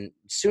 And then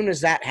as soon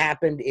as that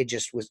happened,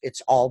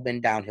 it's all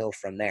been downhill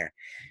from there.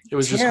 It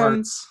was just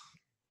hearts.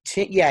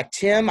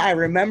 Tim, I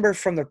remember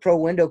from the Pro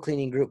Window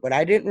Cleaning group, but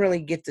I didn't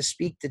really get to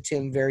speak to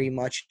Tim very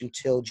much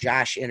until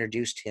Josh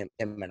introduced him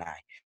and I.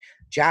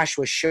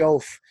 Joshua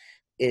Schoaf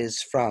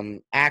is from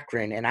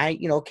Akron, and I,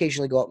 you know,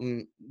 occasionally go up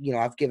and, you know,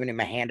 I've given him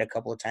a hand a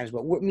couple of times,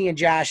 but me and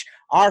Josh,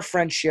 my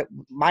friendship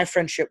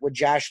with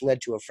Josh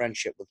led to a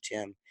friendship with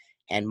Tim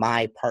and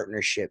my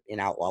partnership in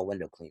Outlaw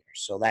Window Cleaners.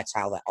 So that's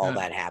how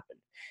that happened.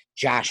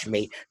 Josh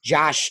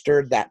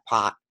stirred that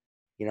pot,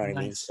 you know what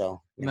I mean?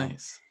 So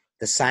nice.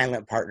 The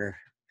silent partner,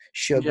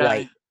 Suge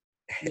White.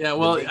 Yeah,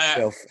 well,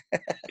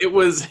 it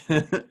was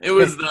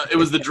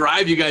the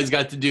drive you guys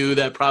got to do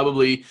that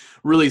probably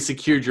really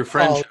secured your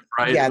friendship,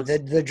 right? Yeah,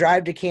 the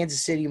drive to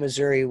Kansas City,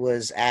 Missouri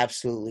was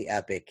absolutely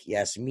epic.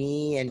 Yes,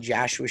 me and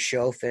Joshua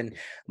Schoaf and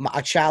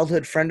a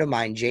childhood friend of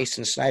mine,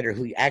 Jason Snyder,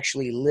 who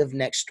actually lived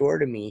next door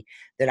to me,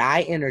 that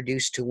I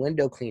introduced to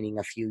window cleaning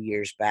a few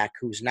years back,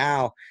 who's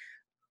now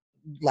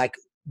like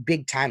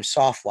big time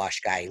soft wash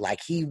guy. Like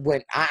he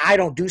went, I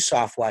don't do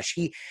soft wash.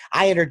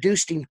 I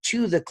introduced him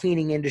to the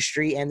cleaning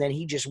industry, and then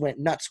he just went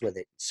nuts with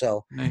it.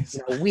 So nice.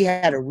 You know, we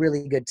had a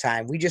really good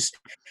time. We just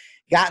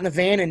got in the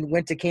van and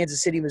went to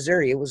Kansas City,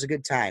 Missouri. It was a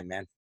good time,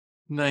 man.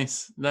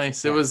 Nice.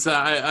 It was,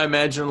 I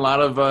imagine, a lot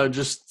of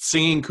just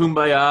singing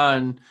Kumbaya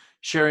and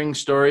sharing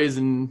stories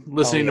and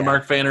listening to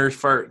Mark Tanner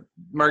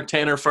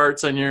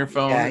farts on your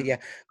phone. Yeah.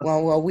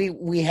 Well,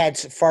 we had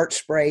fart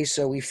spray,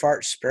 so we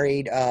fart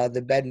sprayed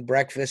the bed and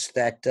breakfast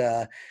that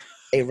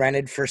they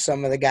rented for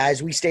some of the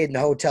guys. We stayed in the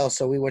hotel,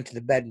 so we went to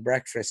the bed and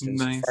breakfast and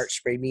fart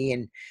sprayed me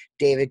and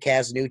David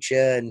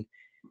Casnuccia and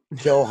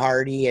Joe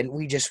Hardy, and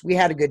we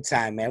had a good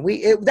time, man.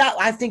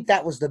 I think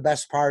that was the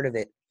best part of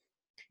it.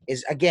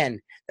 Is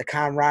again the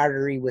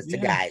camaraderie with the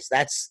guys.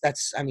 That's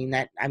and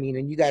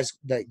you guys,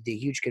 the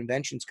huge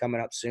convention's coming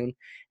up soon,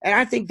 and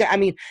I think that, I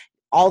mean,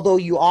 although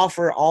they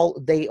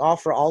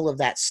offer all of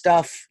that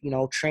stuff, you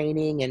know,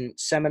 training and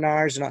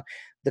seminars and all,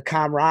 the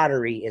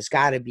camaraderie has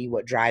got to be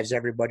what drives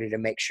everybody to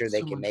make sure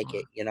they can make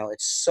it. You know,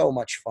 it's so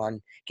much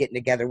fun getting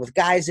together with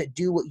guys that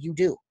do what you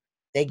do.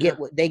 They get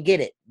they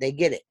get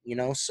it. You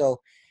know, so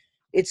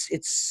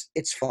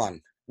it's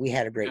fun. We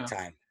had a great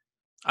time.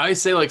 I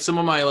say, like, some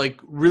of my, like,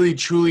 really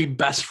truly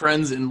best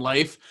friends in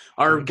life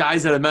are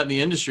guys that I met in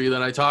the industry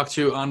that I talk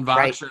to on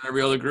Vox and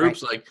every other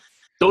groups. Like,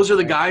 those are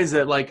the guys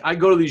that, like, I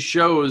go to these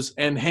shows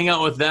and hang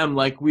out with them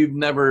like we've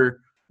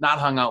never not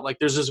hung out. Like,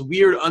 there's this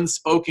weird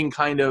unspoken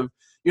kind of,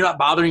 you're not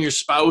bothering your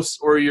spouse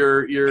or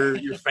your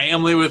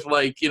family with,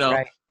 like, you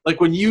know, like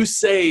when you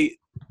say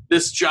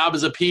this job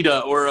is a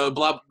PETA or a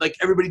blah, like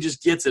everybody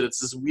just gets it. It's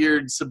this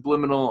weird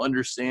subliminal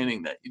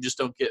understanding that you just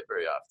don't get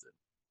very often.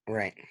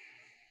 Right.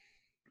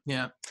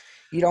 Yeah.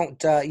 You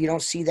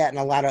don't see that in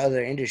a lot of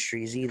other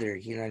industries either.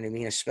 You know what I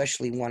mean?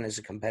 Especially one as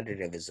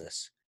competitive as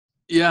this.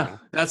 Yeah. You know?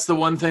 That's the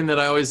one thing that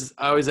I always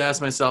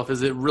ask myself,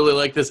 is it really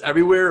like this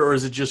everywhere, or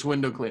is it just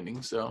window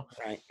cleaning? So,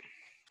 right.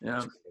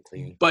 Yeah.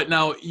 cleaning. But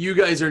now you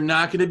guys are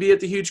not going to be at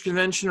the huge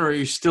convention, or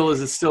is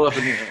it still up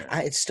in the air?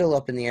 It's still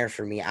up in the air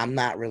for me. I'm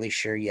not really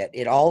sure yet.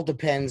 It all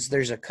depends.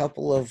 There's a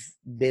couple of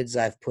bids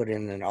I've put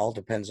in, and it all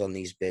depends on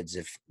these bids.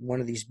 If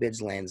one of these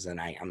bids lands, then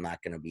I'm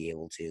not going to be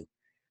able to,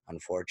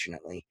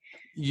 unfortunately.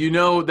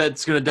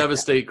 That's going to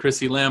devastate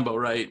Chrissy Lambo,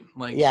 right?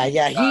 Like,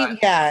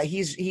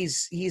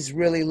 he's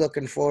really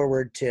looking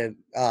forward to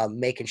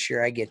making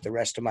sure I get the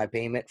rest of my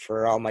payment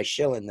for all my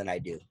shilling that I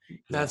do.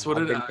 That's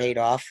I've been paid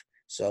off,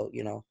 so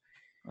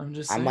I'm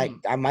just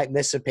saying. I might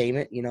miss a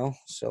payment,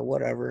 so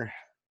whatever.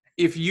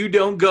 If you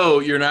don't go,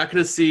 you're not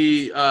going to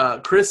see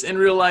Chris in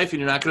real life, and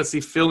you're not going to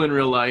see Phil in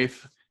real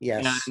life.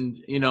 Yes, and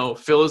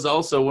Phil is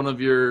also one of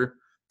your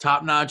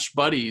top-notch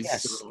buddies.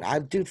 Yes,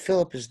 dude,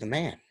 Philip is the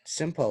man.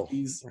 Simpo.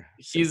 He's one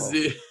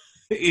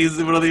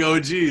of the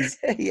OGs.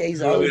 Yeah,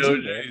 he's one of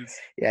the OGs.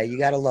 Yeah, you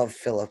gotta love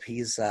Philip.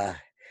 He's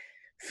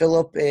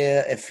Philip.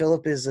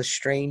 Philip is a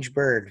strange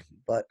bird,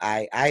 but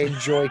I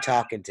enjoy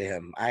talking to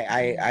him.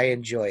 I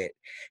enjoy it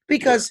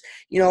because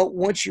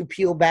once you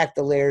peel back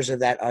the layers of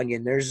that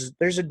onion,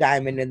 there's a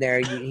diamond in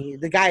there.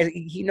 The guy,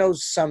 he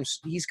knows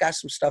he's got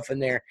some stuff in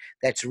there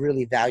that's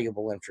really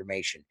valuable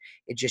information.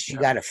 It just you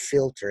got to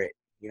filter it.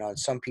 And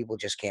some people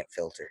just can't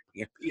filter.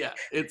 Yeah,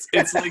 it's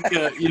like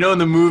in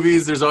the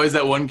movies, there's always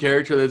that one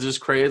character that's just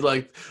crazy,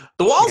 like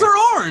the walls are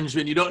orange,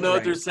 and you don't know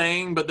what they're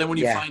saying, but then when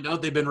you find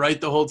out they've been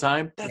right the whole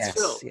time, that's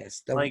Phil.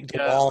 Yes, the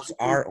walls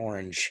are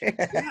orange.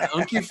 Yeah,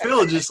 Unky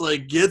Phil just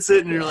like gets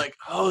it, and you're like,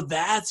 oh,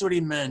 that's what he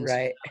meant.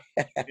 Right.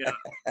 Yeah.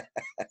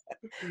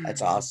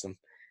 That's awesome.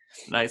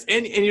 Nice,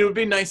 and it would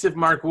be nice if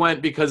Mark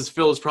went because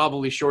Phil is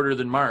probably shorter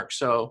than Mark,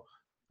 so.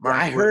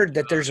 I heard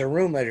that there's a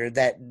rumor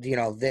that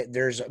that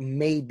there's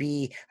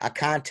maybe a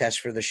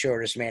contest for the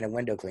shortest man in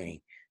window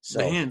cleaning. So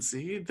man,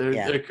 see,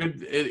 there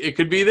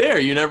could be there.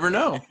 You never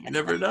know. You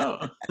never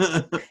know.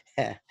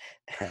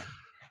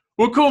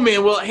 Well, cool,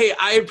 man. Well, hey,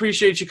 I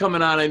appreciate you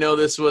coming on. I know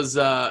this was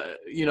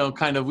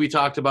kind of we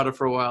talked about it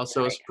for a while,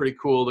 so it's pretty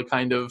cool to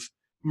kind of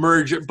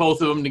merge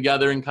both of them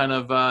together and kind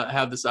of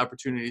have this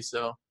opportunity.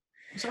 So.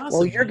 Awesome.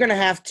 Well, you're going to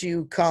have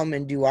to come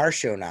and do our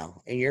show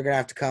now. And you're going to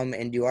have to come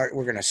and do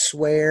we're going to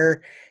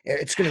swear.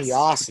 It's going to be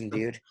awesome,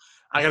 dude.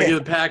 I got to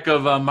get a pack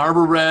of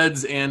Marlboro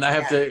Reds, and I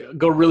have to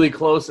go really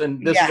close.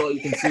 And this is all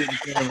you can see in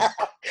the camera.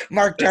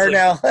 Mark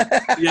Darnell.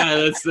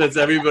 That's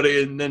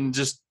everybody. And then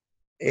just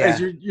as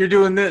you're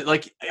doing this,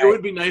 like, it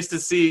would be nice to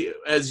see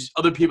as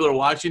other people are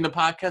watching the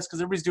podcast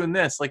because everybody's doing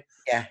this. Like,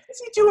 what's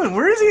he doing?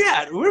 Where is he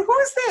at? Who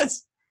is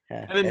this?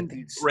 And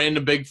then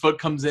random Bigfoot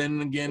comes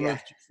in again with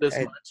this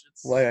much.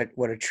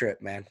 What a trip,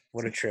 man.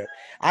 What a trip.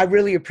 I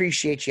really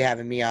appreciate you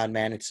having me on,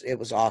 man. It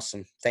was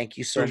awesome. Thank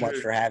you so much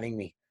for having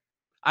me.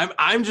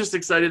 I'm just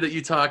excited that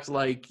you talked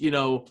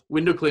window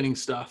cleaning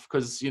stuff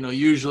because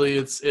usually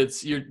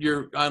it's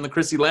you're on the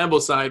Chrissy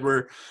Lambo side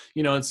where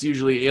it's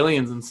usually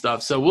aliens and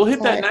stuff. So we'll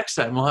hit that next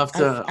time. We'll have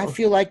to. I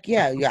feel like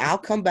I'll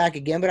come back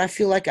again, but I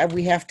feel like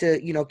we have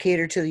to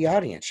cater to the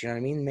audience. You know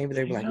what I mean? Maybe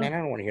they're like, man, I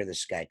don't want to hear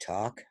this guy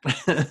talk.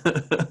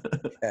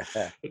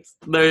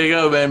 There you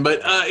go, man. But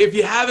if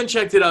you haven't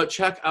checked it out,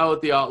 check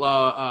out the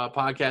Outlaw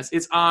podcast.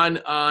 It's on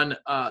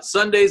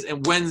Sundays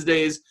and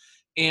Wednesdays.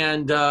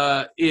 And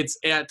it's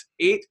at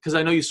 8 because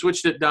I know you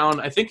switched it down.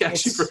 I think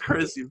actually for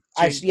Chris,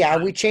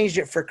 we changed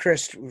it for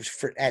Chris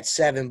at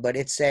 7, but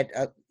it's at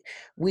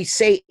we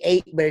say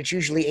 8, but it's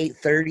usually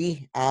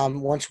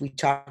 8:30. Once we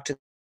talk to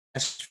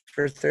us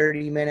for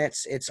 30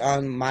 minutes, it's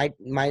on my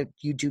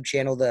YouTube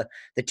channel, the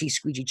T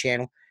Squeegee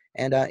channel,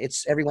 and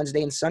it's every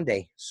Wednesday and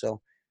Sunday. So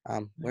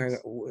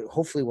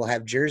hopefully we'll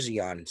have Jersey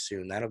on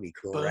soon. That'll be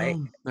cool, right?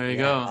 There you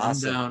go.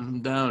 Awesome.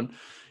 I'm down.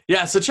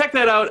 Yeah, so check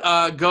that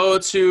out. Go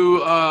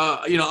to,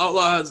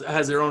 Outlaw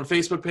has their own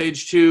Facebook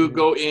page too. Mm-hmm.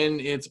 Go in.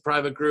 It's a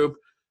private group.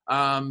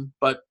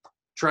 But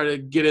try to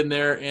get in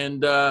there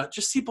and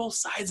just see both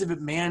sides of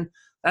it, man.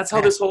 That's how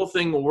this whole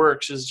thing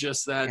works is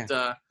just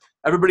that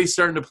everybody's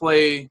starting to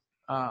play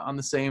on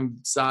the same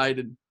side.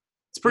 And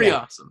it's pretty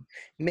awesome.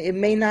 It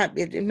may not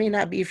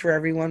be for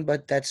everyone,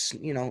 but that's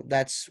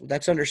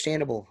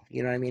understandable.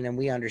 You know what I mean? And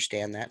we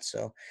understand that.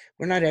 So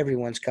we're not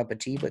everyone's cup of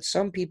tea, but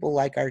some people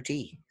like our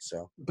tea.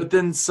 So, but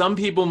then some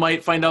people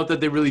might find out that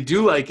they really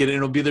do like it, and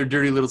it'll be their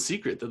dirty little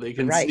secret that they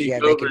can they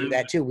can do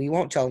that too. We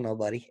won't tell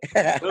nobody.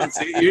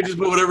 You just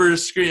put whatever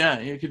screen. Yeah,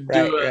 you could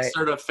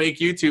start a fake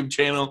YouTube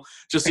channel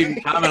just so you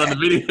can comment on the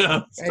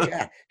video.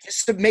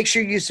 Just to make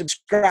sure you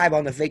subscribe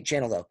on the fake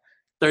channel though.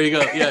 There you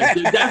go. Yeah,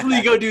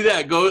 definitely go do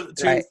that. Go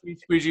to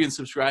Squeegee and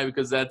subscribe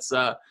because that's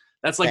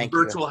like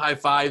virtual high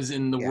fives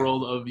in the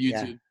world of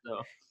YouTube.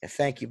 So.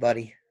 Thank you,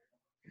 buddy.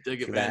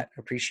 Dig it, man.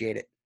 Appreciate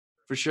it.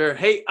 For sure.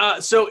 Hey,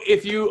 so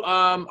if you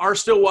are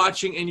still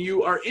watching and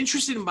you are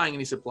interested in buying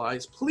any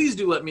supplies, please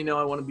do let me know.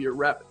 I want to be your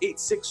rep.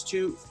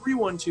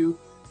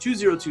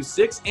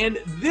 862-312-2026. And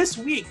this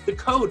week, the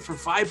code for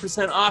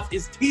 5% off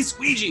is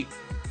T-Squeegee.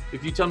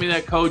 If you tell me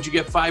that code, you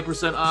get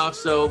 5% off,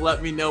 so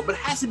let me know. But it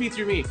has to be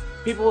through me.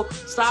 People,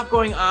 stop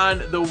going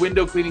on the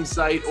window cleaning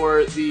site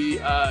or the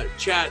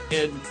chat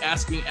and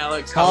asking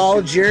Alex.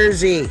 Call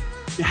Jersey.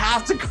 You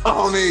have to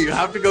call me. You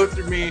have to go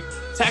through me.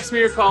 Text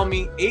me or call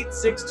me,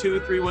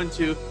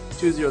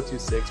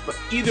 862-312-2026. But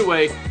either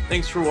way,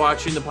 thanks for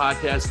watching the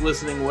podcast,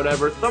 listening,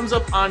 whatever. Thumbs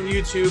up on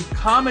YouTube,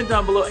 comment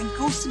down below, and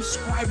go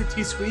subscribe to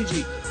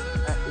T-Squeegee.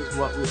 That is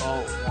what we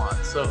all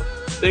want. So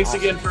thanks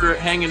again for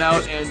hanging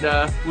out, and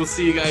we'll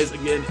see you guys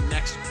again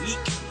next week.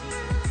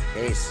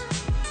 Peace.